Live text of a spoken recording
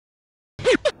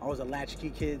was a latchkey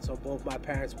kid, so both my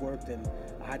parents worked, and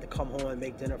I had to come home and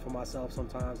make dinner for myself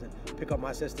sometimes and pick up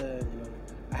my sister. And, you know,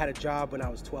 I had a job when I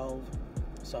was 12,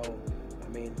 so I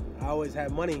mean, I always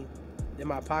had money in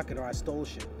my pocket, or I stole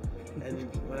shit.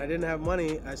 And when I didn't have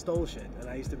money, I stole shit. And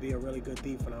I used to be a really good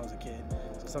thief when I was a kid.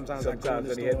 So sometimes I go in the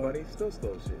when store, he had money, he still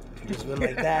stole shit. just went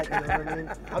like that, you know what I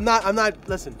mean? I'm not,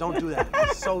 listen, don't do that.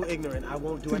 I'm so ignorant, I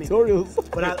won't do anything.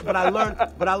 Tutorials. But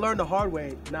I learned the hard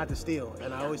way not to steal.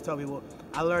 And I always tell people,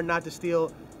 I learned not to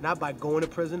steal, not by going to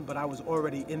prison, but I was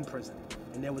already in prison.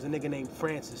 And there was a nigga named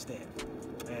Francis there.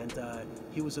 And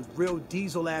he was a real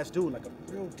diesel-ass dude, like a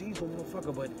real diesel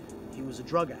motherfucker, but he was a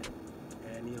drug addict.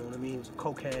 And you know what I mean? He was a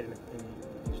cokehead, and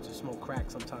he used to smoke crack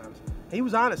sometimes. And he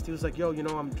was honest. He was like, yo, you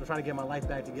know, I'm trying to get my life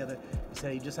back together. He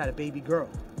said he just had a baby girl.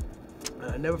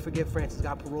 I never forget, Francis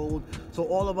got paroled. So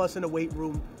all of us in the weight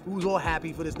room, we was all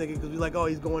happy for this nigga, because we like, oh,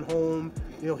 he's going home.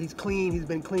 You know, he's clean. He's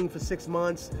been clean for 6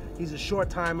 months. He's a short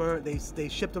timer. They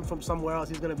shipped him from somewhere else.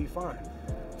 He's going to be fine.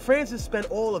 Francis spent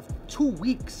all of 2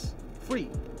 weeks free.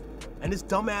 And this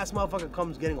dumbass motherfucker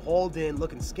comes getting hauled in,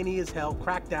 looking skinny as hell,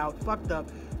 cracked out, fucked up,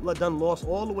 done lost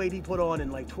all the weight he put on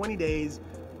in like 20 days.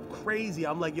 Crazy.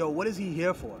 I'm like, yo, what is he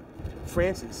here for?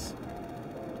 Francis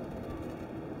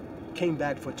came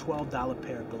back for a $12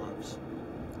 pair of gloves.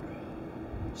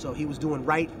 So he was doing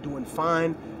right, doing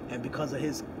fine, and because of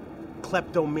his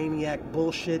kleptomaniac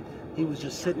bullshit, he was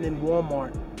just sitting in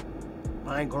Walmart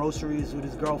buying groceries with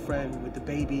his girlfriend, with the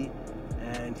baby,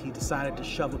 and he decided to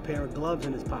shove a pair of gloves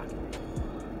in his pocket.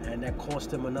 And that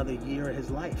cost him another year of his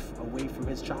life away from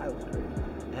his childhood.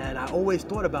 And I always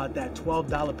thought about that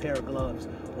 $12 pair of gloves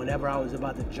whenever I was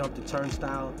about to jump the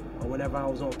turnstile, or whenever I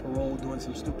was on parole doing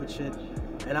some stupid shit.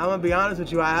 And I'm gonna be honest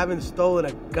with you, I haven't stolen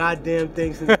a goddamn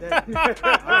thing since then.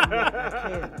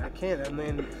 I can't. I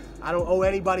mean, I don't owe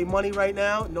anybody money right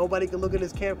now. Nobody can look at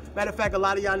this camera. Matter of fact, a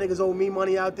lot of y'all niggas owe me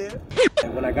money out there.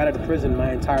 And when I got out of prison,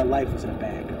 my entire life was in a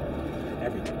bag.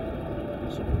 Everything.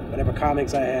 So whatever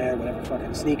comics I had, whatever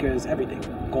fucking sneakers, everything,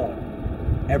 gone.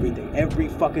 Everything. Every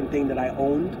fucking thing that I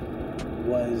owned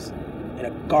was in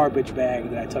a garbage bag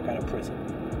that I took out of prison.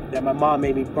 That my mom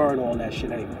made me burn all that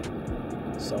shit anyway.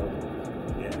 So,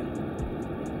 yeah.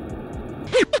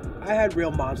 I had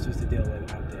real monsters to deal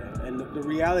with out there. And the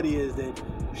reality is that,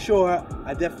 sure,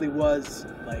 I definitely was,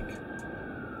 like,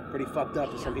 pretty fucked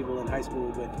up to some people in high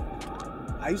school, but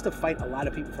I used to fight a lot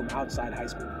of people from outside high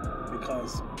school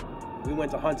because we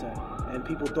went to Hunter, and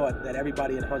people thought that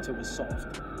everybody in Hunter was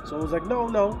soft. So it was like, no,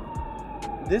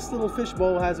 this little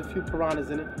fishbowl has a few piranhas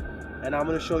in it, and I'm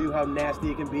going to show you how nasty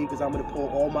it can be, because I'm going to pull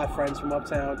all my friends from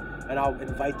uptown, and I'll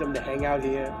invite them to hang out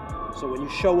here. So when you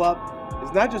show up,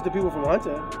 it's not just the people from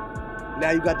Hunter. Now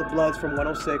you got the Bloods from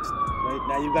 106, right?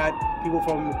 Now you got people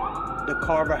from the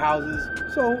Carver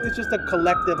houses. So it's just a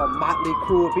collective, a motley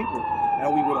crew of people.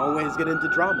 And we would always get into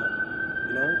drama,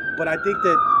 you know? But I think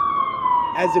that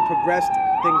as it progressed,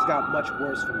 things got much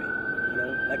worse for me, you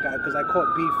know? Like, because I caught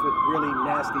beef with really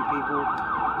nasty people.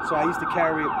 So I used to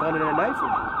carry a gun and a knife with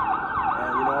me.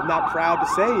 And, you know, I'm not proud to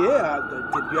say, yeah,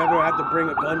 did you ever have to bring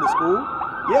a gun to school?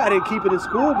 Yeah, I didn't keep it in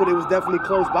school, but it was definitely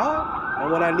close by.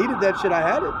 And when I needed that shit, I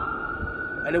had it.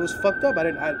 And it was fucked up. I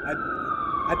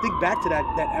think back to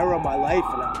that era of my life,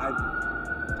 and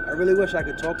I really wish I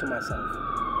could talk to myself.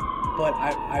 But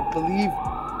I believe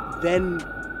then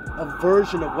a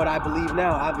version of what I believe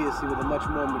now, obviously with a much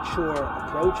more mature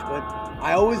approach, but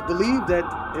I always believed that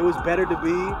it was better to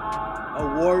be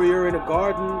a warrior in a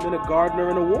garden than a gardener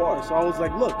in a war. So I was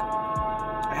like, look,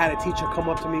 I had a teacher come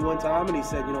up to me one time and he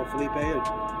said, you know, Felipe,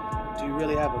 do you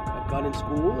really have a gun in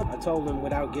school? I told him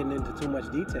without getting into too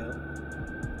much detail.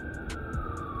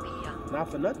 Not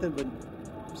for nothing, but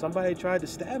somebody tried to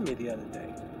stab me the other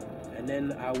day. And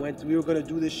then we were gonna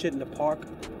do this shit in the park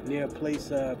near a place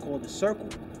called The Circle.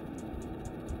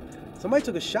 Somebody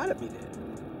took a shot at me there.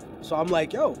 So I'm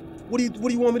like, yo, what do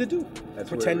you want me to do?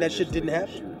 Pretend that shit didn't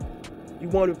happen? You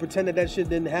want me to pretend that shit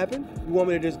didn't happen? You want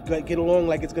me to just get along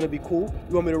like it's gonna be cool?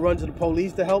 You want me to run to the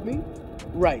police to help me?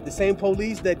 Right, the same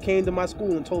police that came to my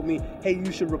school and told me, hey,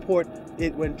 you should report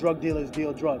it when drug dealers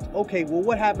deal drugs. Okay, well,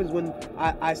 what happens when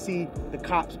I see the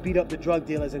cops beat up the drug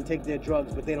dealers and take their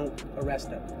drugs, but they don't arrest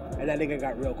them? And that nigga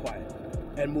got real quiet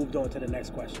and moved on to the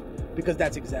next question, because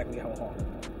that's exactly how hard.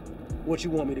 What,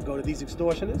 you want me to go to these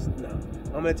extortionists? No,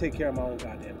 I'm gonna take care of my own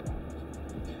goddamn problems.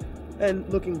 And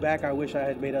looking back, I wish I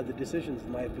had made other decisions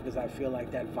in life, because I feel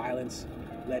like that violence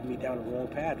led me down a wrong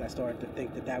path. I started to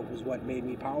think that that was what made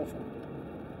me powerful.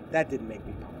 That didn't make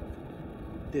me powerful.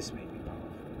 This made me powerful.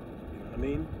 You know what I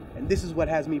mean? And this is what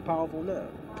has me powerful now.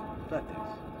 Not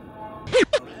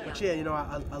this. But yeah, you know,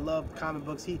 I love comic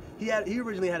books. He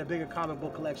originally had a bigger comic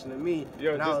book collection than me.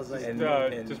 Yo, and I was like,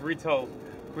 just retell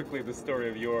quickly the story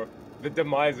of the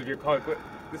demise of your comic book.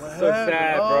 This is so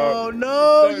sad, bro. Oh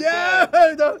no, so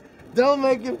yeah. Don't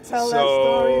make him tell that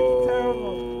story. It's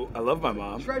terrible. I love my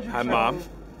mom. Hi, Treasure. Mom.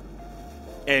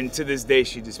 And to this day,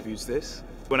 she disputes this.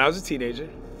 When I was a teenager,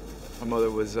 my mother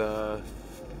was,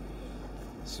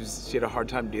 she had a hard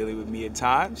time dealing with me at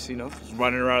times, you know,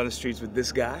 running around the streets with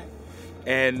this guy.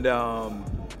 And,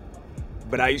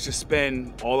 but I used to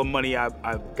spend all the money I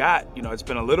got, you know, I'd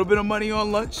spend a little bit of money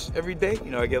on lunch every day.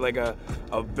 You know, I get like a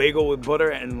bagel with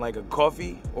butter and like a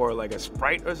coffee or like a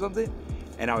Sprite or something.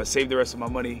 And I would save the rest of my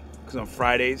money because on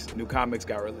Fridays, new comics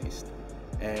got released.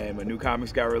 And when new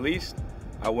comics got released,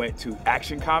 I went to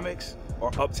Action Comics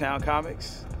or Uptown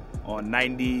Comics on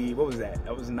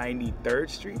 93rd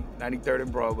Street, 93rd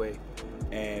and Broadway.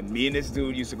 And me and this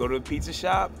dude used to go to a pizza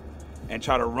shop and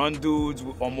try to run dudes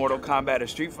on Mortal Kombat or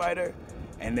Street Fighter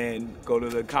and then go to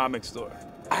the comic store.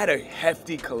 I had a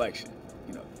hefty collection.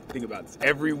 You know, think about this.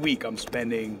 Every week I'm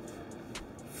spending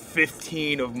 10 to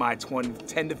 15 of my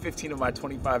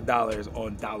 $25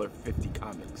 on $1.50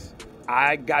 comics.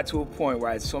 I got to a point where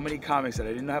I had so many comics that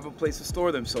I didn't have a place to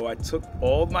store them, so I took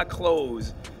all of my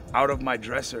clothes out of my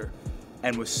dresser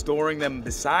and was storing them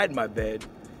beside my bed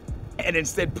and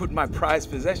instead put my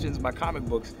prized possessions, my comic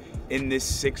books, in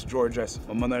this 6-drawer dresser.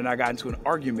 My mother and I got into an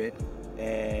argument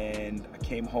and I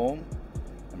came home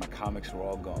and my comics were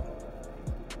all gone.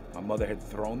 My mother had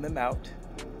thrown them out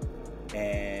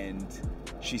and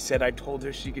she said I told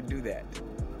her she could do that.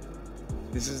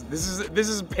 This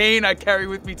is pain I carry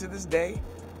with me to this day,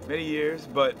 many years,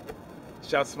 but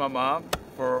shouts to my mom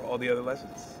for all the other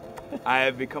lessons. I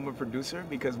have become a producer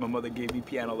because my mother gave me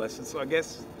piano lessons, so I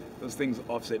guess those things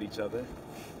offset each other.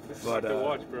 This is hard to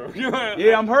watch, bro.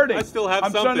 Yeah, I'm hurting. I still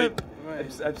have something.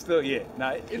 I'm still, yeah.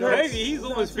 Nah, Maybe he's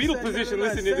almost fetal position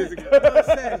listening to this again.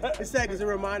 It's sad because it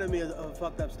reminded me of a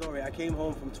fucked up story. I came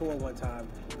home from tour one time,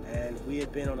 and we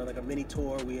had been on a mini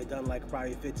tour. We had done like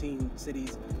probably 15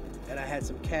 cities, and I had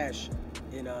some cash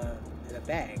in a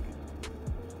bag,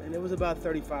 and it was about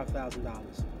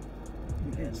 $35,000.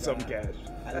 Some cash.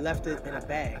 I left it in a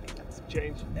bag.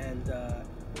 Change. And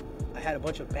I had a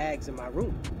bunch of bags in my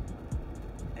room,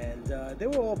 and they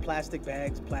were all plastic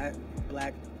bags, black,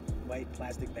 white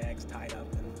plastic bags tied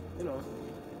up, and you know,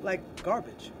 like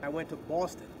garbage. I went to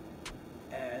Boston,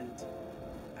 and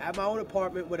I had my own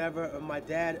apartment, whatever. And my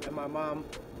dad and my mom,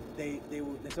 they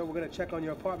said, we're gonna check on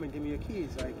your apartment. Give me your keys.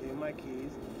 So I gave them my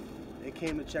keys. They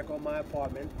came to check on my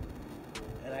apartment,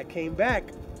 and I came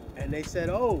back, and they said,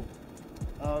 oh,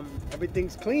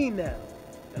 everything's clean now.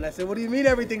 And I said, what do you mean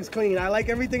everything's clean? I like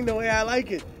everything the way I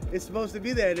like it. It's supposed to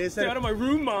be there. They said, get out of my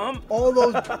room, Mom. All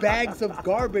those bags of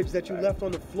garbage that you left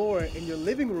on the floor in your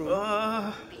living room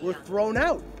were thrown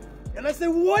out. And I said,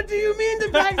 what do you mean the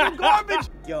bags of garbage?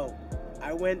 Yo,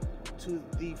 I went to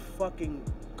the fucking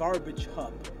garbage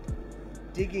hub,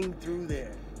 digging through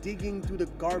there, digging through the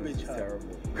garbage hub.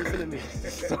 Terrible. Listen to me.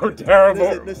 So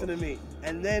terrible. Listen to me.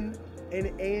 And then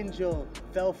an angel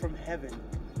fell from heaven,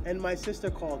 and my sister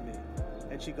called me,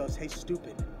 and she goes, hey,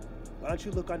 stupid, why don't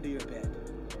you look under your bed?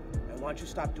 And why don't you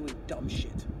stop doing dumb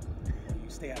shit? And you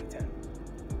stay out of town.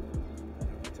 And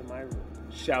I went to my room.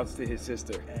 Shouts to his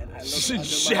sister. And I looked under my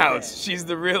Shouts. bed. She's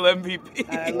the real MVP.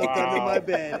 And I looked under my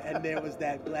bed, and there was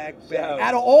that black bag. Shouts.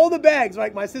 Out of all the bags,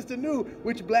 right? My sister knew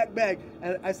which black bag.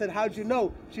 And I said, how'd you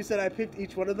know? She said, I picked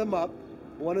each one of them up.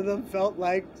 One of them felt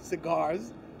like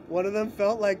cigars. One of them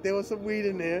felt like there was some weed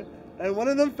in there. And one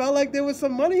of them felt like there was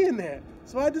some money in there.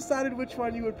 So I decided which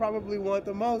one you would probably want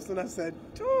the most. And I said,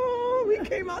 oh, we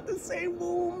came out the same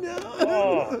womb.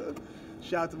 Oh.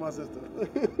 Shout out to my sister.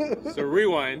 So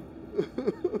rewind.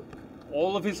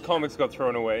 All of his comics got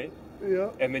thrown away.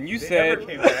 Yeah. And then you said,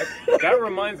 came back. that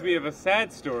reminds me of a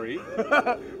sad story.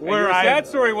 Where your sad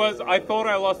story was, I thought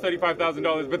I lost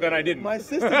 $35,000, but then I didn't. My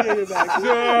sister gave it back.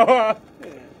 So,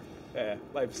 Yeah,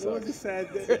 life It was sucks. a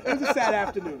sad day. It was a sad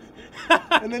afternoon.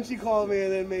 And then she called me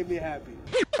and then made me happy.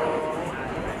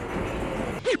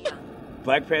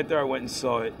 Black Panther, I went and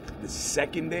saw it the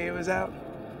second day it was out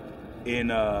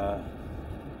in a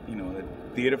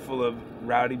theater full of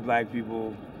rowdy black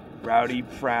people, rowdy,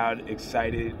 proud,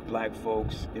 excited black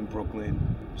folks in Brooklyn.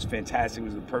 It was fantastic. It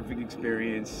was the perfect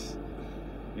experience.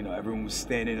 You know, everyone was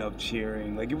standing up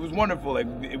cheering. Like, it was wonderful. Like,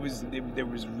 there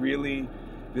was really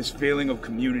this feeling of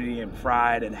community and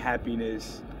pride and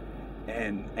happiness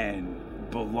and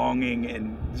belonging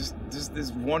and just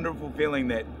this wonderful feeling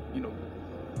that, you know,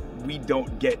 we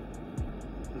don't get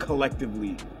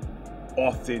collectively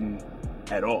often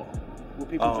at all. Were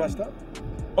people dressed up?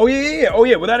 Oh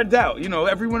yeah, without a doubt. You know,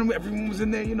 everyone was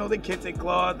in there. You know, they kid their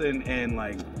cloth and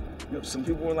like, you know, some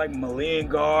people were like Malayan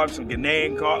garb, some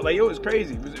Ghanaian garb. Like it was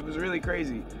crazy. It was really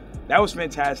crazy. That was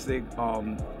fantastic.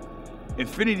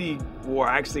 Infinity War,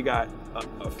 I actually got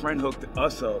a friend hooked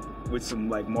us up with some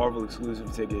like Marvel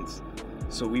exclusive tickets.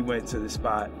 So we went to the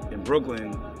spot in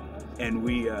Brooklyn, and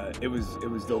it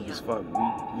was dope as fuck.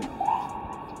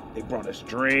 They brought us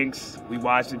drinks. We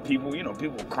watched it. People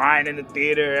crying in the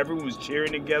theater. Everyone was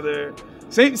cheering together.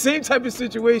 Same type of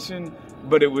situation,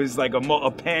 but it was like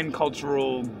a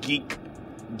pan-cultural geek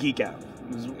out.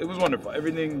 It was wonderful.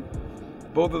 Everything,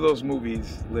 both of those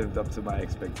movies lived up to my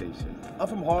expectation. I'm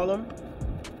from Harlem,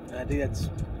 and I think that's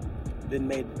been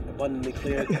made abundantly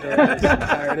clear during this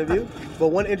entire interview. But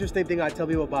one interesting thing I tell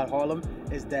people about Harlem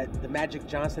is that the Magic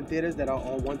Johnson theaters that are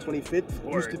on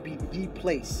 125th used to be the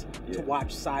place to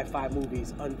watch sci-fi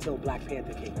movies until Black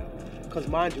Panther came out. Because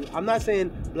mind you, I'm not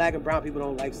saying black and brown people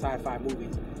don't like sci-fi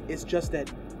movies. It's just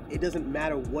that it doesn't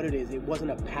matter what it is. It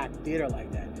wasn't a packed theater like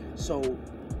that. So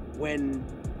when,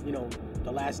 you know,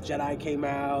 The Last Jedi came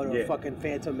out or fucking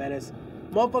Phantom Menace,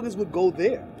 motherfuckers would go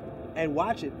there and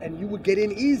watch it, and you would get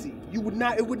in easy. It would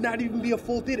not even be a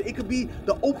full theater. It could be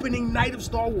the opening night of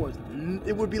Star Wars.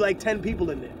 It would be like 10 people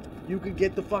in there. You could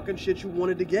get the fucking shit you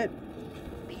wanted to get.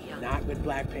 Not with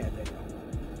Black Panther.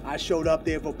 I showed up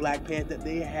there for Black Panther.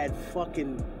 They had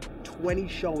fucking 20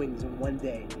 showings in one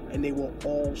day, and they were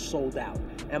all sold out.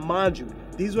 And mind you,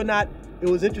 these were not, it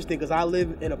was interesting because I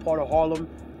live in a part of Harlem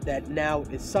that now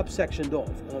is subsectioned off.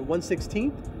 On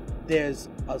 116th, there's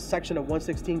a section of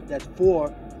 116th that's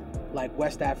for like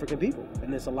West African people,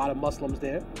 and there's a lot of Muslims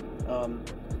there.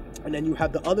 And then you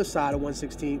have the other side of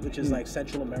 116th, which is like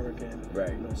Central American,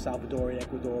 right? You know, Salvadorian,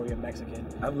 Ecuadorian, Mexican.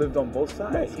 I've lived on both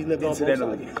sides. Right, he lived on both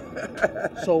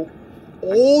sides. So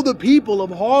all the people of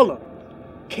Harlem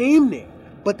came there,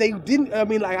 but they didn't. I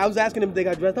mean, like I was asking them if they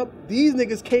got dressed up. These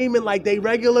niggas came in like they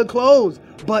regular clothes,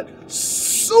 but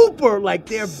super like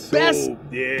their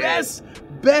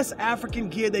best African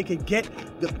gear they could get.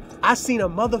 I seen a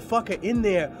motherfucker in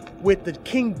there with the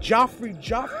King Joffrey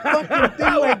fucking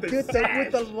thing like this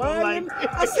with the lion.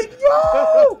 I said,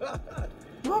 yo!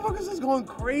 Motherfuckers is going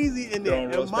crazy in there.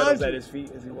 And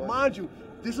mind you,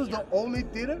 this is the only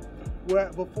theater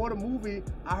where before the movie,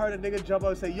 I heard a nigga jump up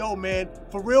and say, yo, man,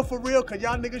 for real, can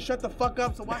y'all niggas shut the fuck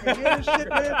up so I can hear this shit,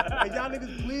 man? And y'all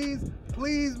niggas,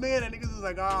 please, man. And niggas was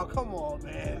like, oh, come on,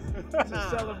 man. It's a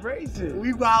celebration.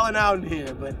 We wilding out in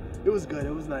here, but it was good.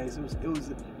 It was nice.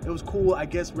 It was cool. I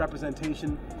guess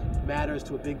representation matters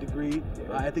to a big degree.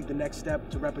 I think the next step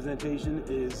to representation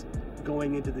is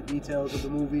going into the details of the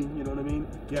movie, you know what I mean?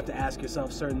 You have to ask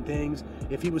yourself certain things.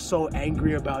 If he was so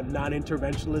angry about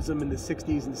non-interventionism in the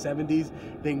 60s and 70s,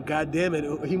 then goddamn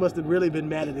it, he must have really been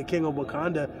mad at the king of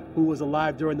Wakanda, who was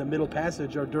alive during the Middle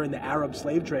Passage or during the Arab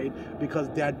slave trade, because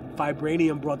that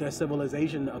vibranium brought their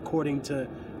civilization, according to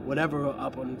whatever,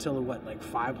 up until what, like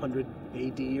 500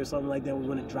 AD or something like that was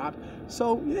when it dropped.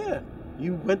 So yeah,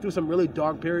 you went through some really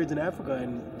dark periods in Africa,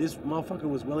 and this motherfucker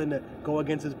was willing to go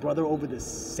against his brother over the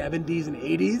 70s and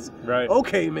 80s. Right.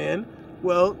 Okay, man.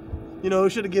 Well, you know,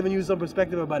 it should have given you some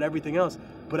perspective about everything else.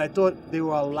 But I thought there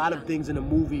were a lot of things in the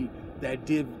movie that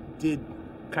did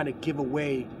kind of give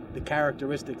away the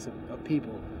characteristics of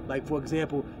people. Like, for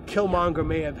example, Killmonger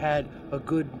may have had a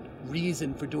good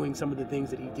reason for doing some of the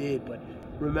things that he did, but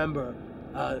remember,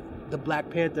 the Black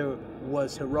Panther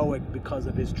was heroic because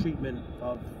of his treatment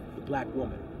of the black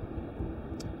woman.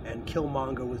 And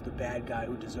Killmonger was the bad guy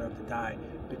who deserved to die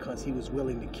because he was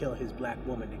willing to kill his black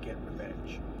woman to get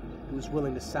revenge. He was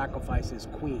willing to sacrifice his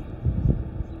queen.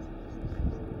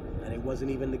 And it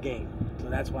wasn't even the game. So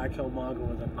that's why Killmonger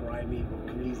was a grimy,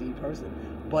 greasy person.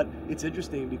 But it's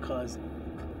interesting because,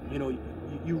 you know,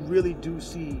 you really do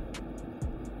see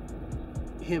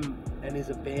him and his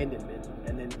abandonment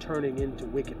and then turning into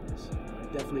wickedness.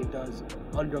 It definitely does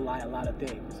underlie a lot of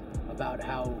things about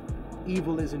how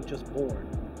evil isn't just born,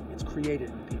 it's created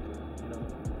in people, you know.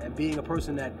 And being a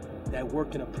person that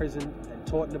worked in a prison and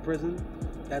taught in a prison,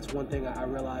 that's one thing I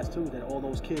realized too, that all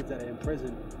those kids that are in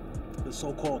prison, the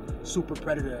so-called super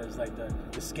predators, like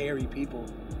the scary people,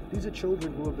 these are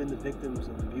children who have been the victims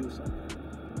of abuse,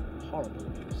 horrible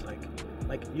abuse.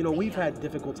 Like, you know, we've had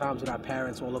difficult times with our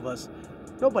parents, all of us.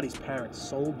 Nobody's parents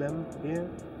sold them here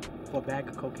for a bag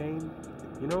of cocaine,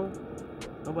 you know?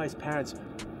 Nobody's parents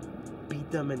beat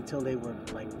them until they were,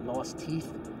 like, lost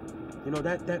teeth. You know,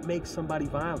 that makes somebody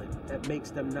violent. That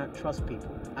makes them not trust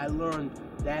people. I learned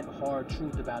that hard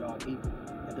truth about our people,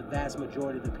 that the vast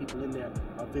majority of the people in there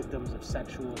are victims of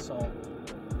sexual assault,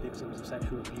 victims of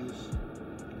sexual abuse,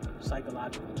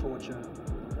 psychological torture,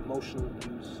 emotional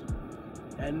abuse.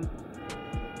 And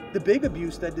the big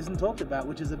abuse that isn't talked about,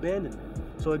 which is abandonment.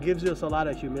 So it gives us a lot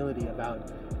of humility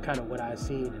about kind of what I've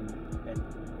seen and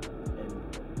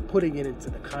putting it into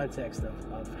the context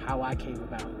of how I came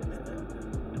about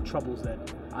and the troubles that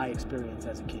I experienced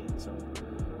as a kid. So,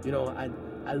 you know,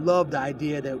 I love the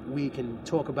idea that we can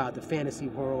talk about the fantasy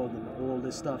world and all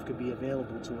this stuff could be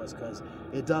available to us, because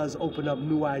it does open up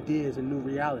new ideas and new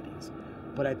realities.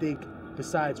 But I think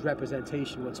besides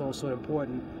representation, what's also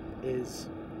important is,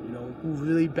 you know, who's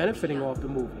really benefiting off the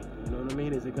movie. You know what I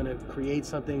mean? Is it going to create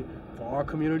something for our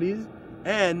communities?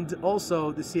 And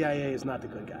also, the CIA is not the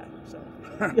good guy. So.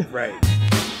 Right.